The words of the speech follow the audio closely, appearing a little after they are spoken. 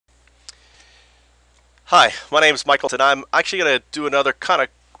Hi, my name is Michael, and I'm actually going to do another kind of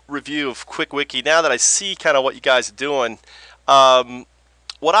review of QuickWiki now that I see kind of what you guys are doing. Um,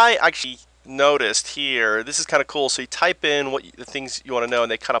 what I actually noticed here, this is kind of cool. So you type in the things you want to know,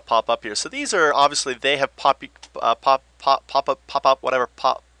 and they kind of pop up here. So these are obviously they have pop up, whatever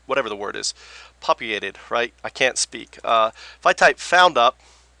the word is, populated. Right? I can't speak. If I type found up,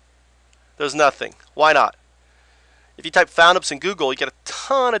 there's nothing. Why not? If you type found ups in Google, you get a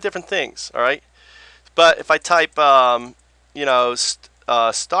ton of different things. All right. But if I type,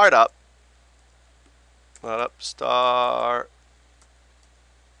 startup, star,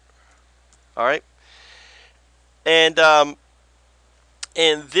 all right, and and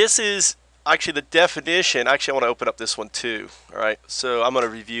this is actually the definition. Actually, I want to open up this one too. All right, so I'm going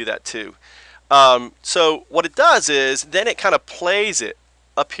to review that too. So what it does is then it kind of plays it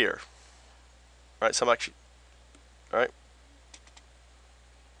up here. All right, so I'm actually, all right.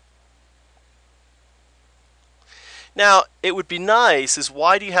 Now, it would be nice is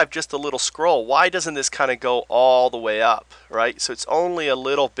why do you have just a little scroll? Why doesn't this kind of go all the way up, right? So it's only a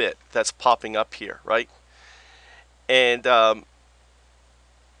little bit that's popping up here, right? And, all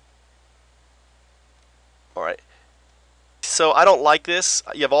right. So I don't like this.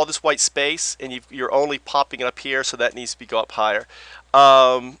 You have all this white space, and you're only popping it up here, so that needs to go up higher.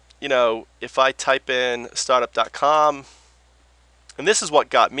 If I type in startup.com, and this is what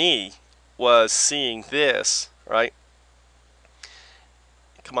got me, was seeing this, right?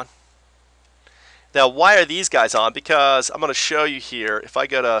 Come on. Now, why are these guys on? Because I'm going to show you here. If I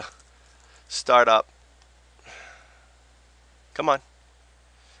go to startup, come on.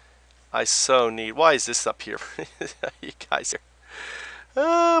 I so need. Why is this up here? You guys are.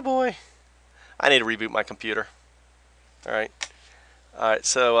 Oh boy. I need to reboot my computer. All right. All right.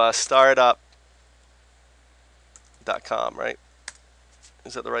 So startup.com, right?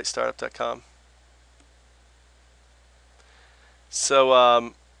 Is that the right startup.com?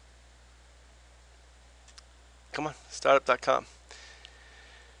 So come on, startup.com.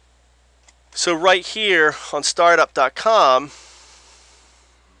 So right here on startup.com,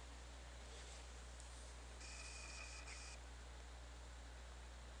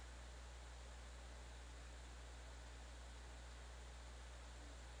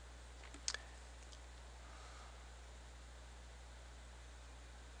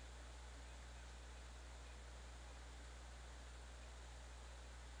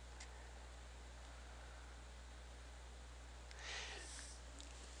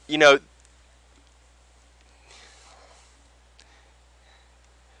 you know,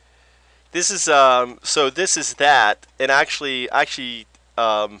 this is so this is that, and actually, if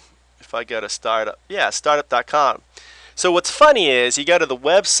I go to startup.com. So what's funny is you go to the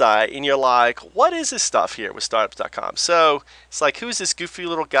website and you're like, what is this stuff here with startups.com? So it's like, who's this goofy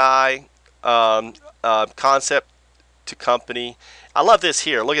little guy? Concept to company. I love this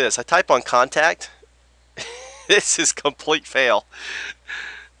here. Look at this. I type on contact. This is complete fail.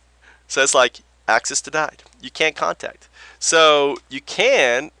 So it's like access denied. You can't contact. So you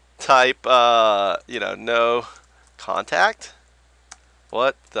can type, no contact.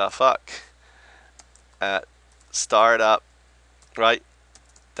 What the fuck? At startup, right?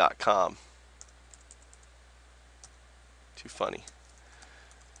 .com. Too funny.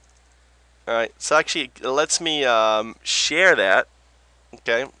 All right. So actually, it lets me share that.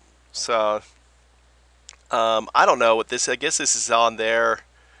 Okay. So I don't know what this. I guess this is on there.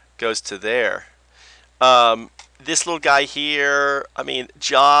 Goes to there. This little guy here, I mean,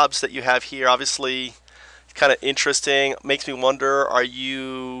 jobs that you have here, obviously, kind of interesting. Makes me wonder, I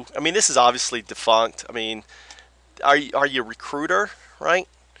mean, this is obviously defunct. I mean, are you a recruiter, right?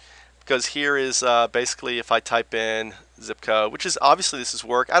 Because here is basically if I type in zip code, which is obviously this is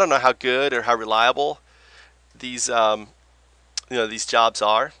work. I don't know how good or how reliable these, these jobs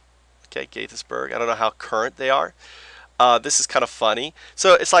are. Okay, Gaithersburg. I don't know how current they are. This is kind of funny.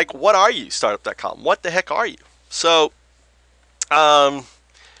 So it's like, what are you, startup.com? What the heck are you? So, your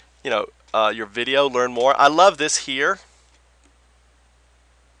video, learn more. I love this here.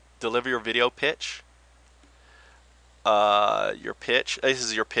 Deliver your video pitch. Your pitch. This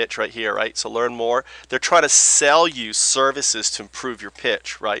is your pitch right here, right? So learn more. They're trying to sell you services to improve your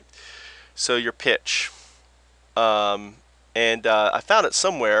pitch, right? So your pitch. I found it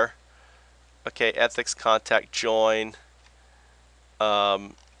somewhere. Okay, ethics, contact, join.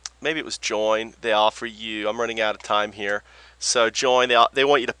 Maybe it was join. They offer you. I'm running out of time here. So join. They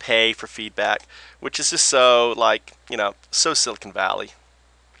want you to pay for feedback, which is just so so Silicon Valley.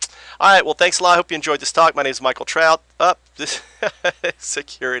 All right. Well, thanks a lot. I hope you enjoyed this talk. My name is Michael Trout. This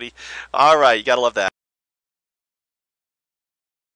security. All right. You gotta love that.